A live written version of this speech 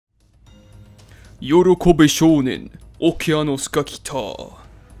Yorokobe Shonen, Okeanos ga kita.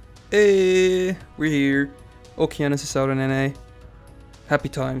 Hey, we're here. Okeanos is out on NA. Happy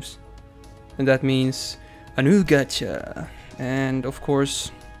times. And that means a new gacha. And of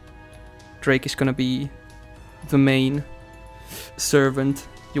course, Drake is gonna be the main servant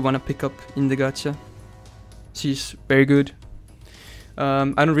you wanna pick up in the gacha. She's very good. I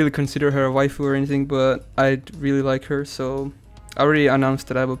don't really consider her a waifu or anything, but I really like her, so I already announced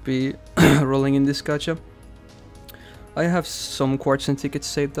that I would be rolling in this gacha. I have some quartz and tickets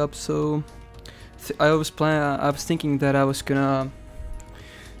saved up, so I was thinking that I was gonna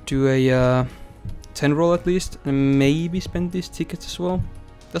do a 10 roll at least, and maybe spend these tickets as well.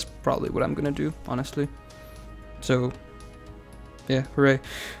 That's probably what I'm gonna do, honestly. So yeah, hooray.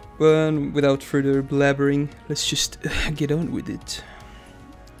 But without further blabbering, let's just get on with it.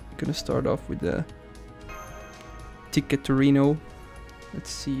 I'm gonna start off with the ticket to Reno. Let's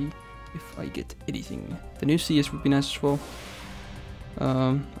see if I get anything. The new CS would be nice as well.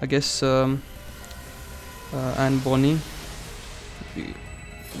 I guess Anne Bonnie would be,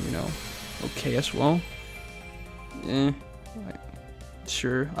 you know, okay as well. Yeah,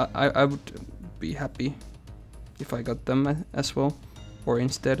 sure. I would be happy if I got them as well, or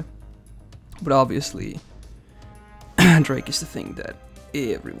instead. But obviously, Drake is the thing that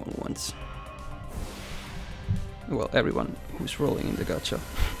everyone wants. Well, everyone who's rolling in the gacha.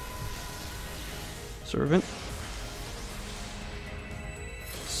 Servant.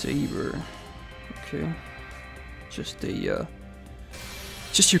 Saber. Okay. Just a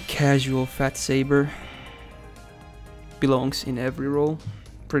just your casual fat saber. Belongs in every role,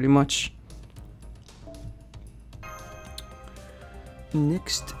 pretty much.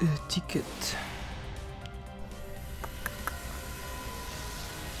 Next ticket.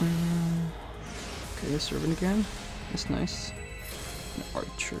 Okay, servant again. That's nice. An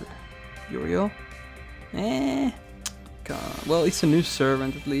archer. Uriel. Well, it's a new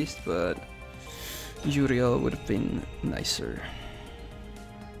servant at least, but Uriel would have been nicer.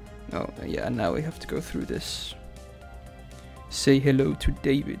 Oh, yeah, now we have to go through this. Say hello to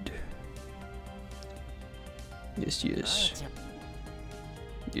David. Yes, yes.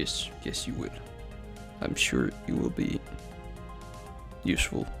 Yes, you will. I'm sure you will be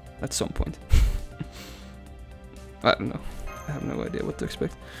useful at some point. I don't know. I have no idea what to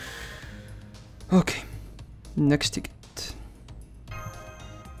expect. Okay, next ticket.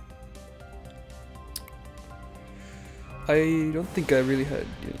 I don't think I really had.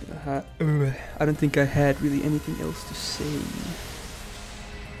 I don't think I had really anything else to say.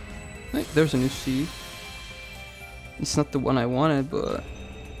 Right, there's a new C. It's not the one I wanted, but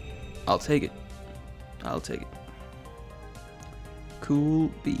I'll take it. I'll take it. Cool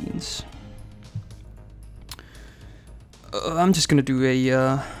beans. I'm just gonna do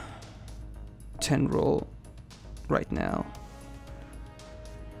a 10 roll right now.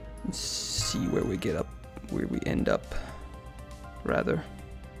 Let's see where we get up, where we end up. Rather,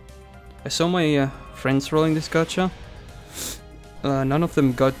 I saw my friends rolling this gacha. None of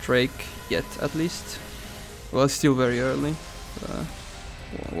them got Drake yet, at least. Well, it's still very early.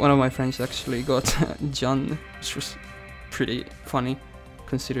 One of my friends actually got John, which was pretty funny,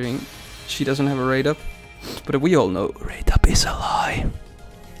 considering she doesn't have a raid up. But we all know raid up is a lie.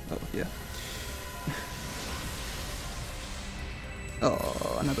 Oh yeah.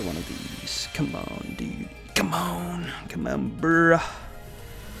 Oh, another one of these. Come on, dude. Come on, bruh.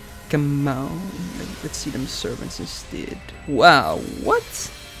 Come on. Let's see them servants instead. Wow,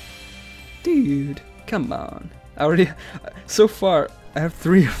 what? Dude, come on. I already. So far, I have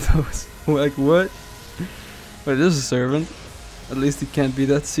 3 of those. Like, what? Wait, this is a servant. At least it can't be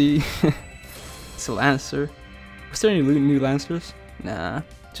that C. It's a Lancer. Was there any new Lancers? Nah,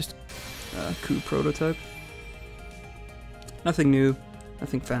 just a cool prototype. Nothing new,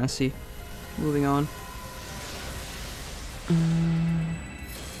 nothing fancy. Moving on.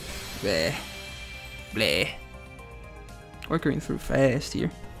 Bleh. Bleh. We're going through fast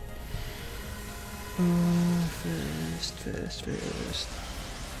here. Fast.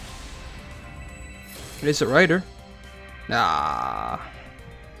 It's a rider. Ah,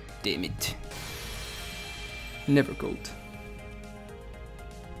 damn it. Never gold.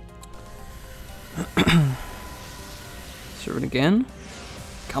 Servant again.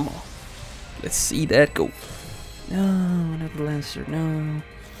 Come on. Let's see that go. No, not the Lancer, no.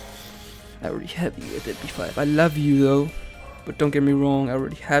 I already have you at MP5. I love you though. But don't get me wrong, I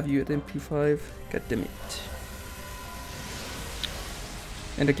already have you at MP5. God damn it.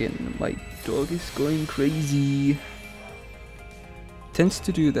 And again, my dog is going crazy. Tends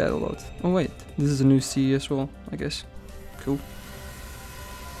to do that a lot. Oh wait, this is a new C as well, I guess. Cool.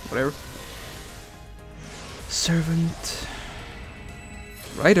 Whatever. Servant.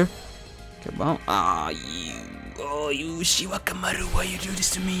 Rider. Come on. Ah, you. Oh, you Shiwakamaru, why you do this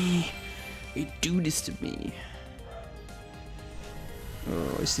to me? You do this to me.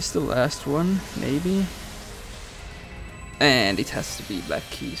 Oh, is this the last one? Maybe? And it has to be black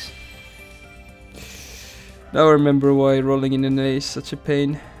keys. Now I remember why rolling in NA is such a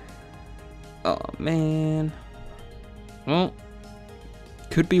pain. Oh, man. Well,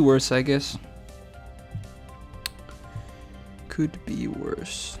 could be worse, I guess. Could be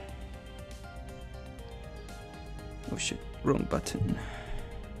worse. Oh shit, wrong button.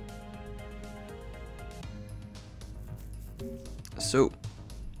 So,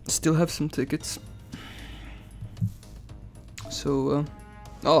 still have some tickets. So,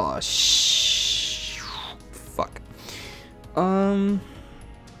 oh fuck. I'm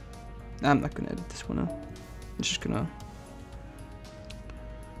not gonna edit this one out. I'm just gonna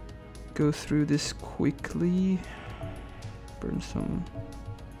go through this quickly. Burn some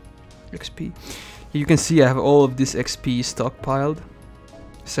XP. You can see I have all of this XP stockpiled,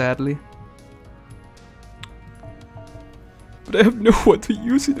 sadly. But I have no one to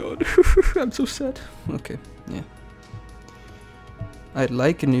use it on. I'm so sad. Okay, yeah. I'd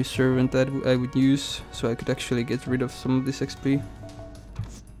like a new servant that I would use, so I could actually get rid of some of this XP.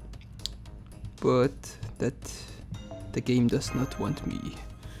 But that the game does not want me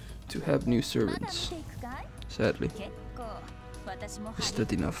to have new servants, sadly. Is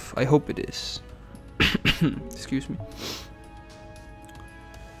that enough? I hope it is. Excuse me.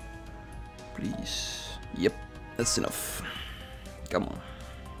 Please. Yep, that's enough. Come on.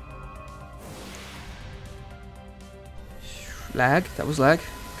 Lag? That was lag.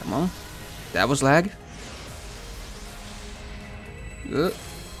 Come on. That was lag. Oh,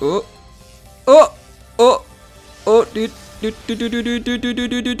 dude.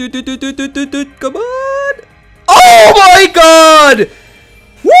 Come on. Oh my god!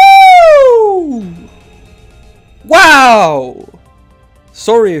 Woo! Wow!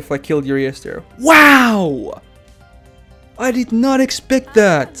 Sorry if I killed your ears there. Wow! I did not expect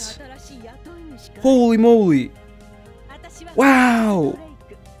that. Holy moly. Wow!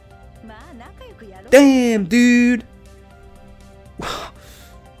 Damn, dude! Oh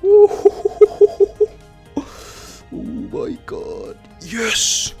my god.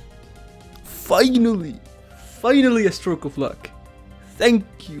 Yes! Finally! Finally a stroke of luck. Thank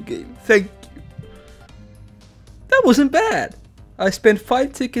you, game. Thank you. That wasn't bad. I spent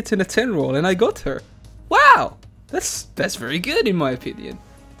 5 tickets in a 10 roll and I got her. Wow! That's very good in my opinion.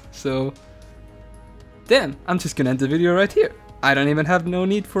 So, damn, I'm just gonna end the video right here. I don't even have no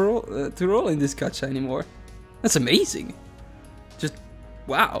need for to roll in this gacha anymore. That's amazing. Just,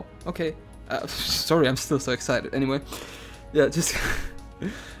 wow. Okay. Sorry, I'm still so excited. Anyway, yeah, just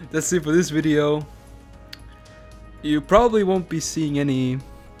that's it for this video. You probably won't be seeing any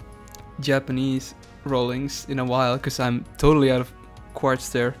Japanese rollings in a while because I'm totally out of quartz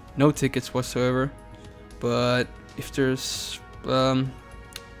there. No tickets whatsoever. But if there's,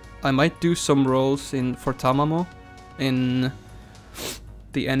 I might do some rolls for Tamamo in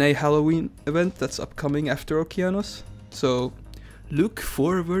the NA Halloween event that's upcoming after Okeanos. So look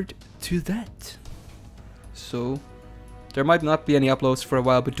forward to that. So there might not be any uploads for a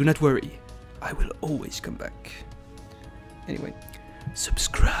while, but do not worry. I will always come back. Anyway,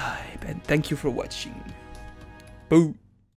 subscribe and thank you for watching. Boo!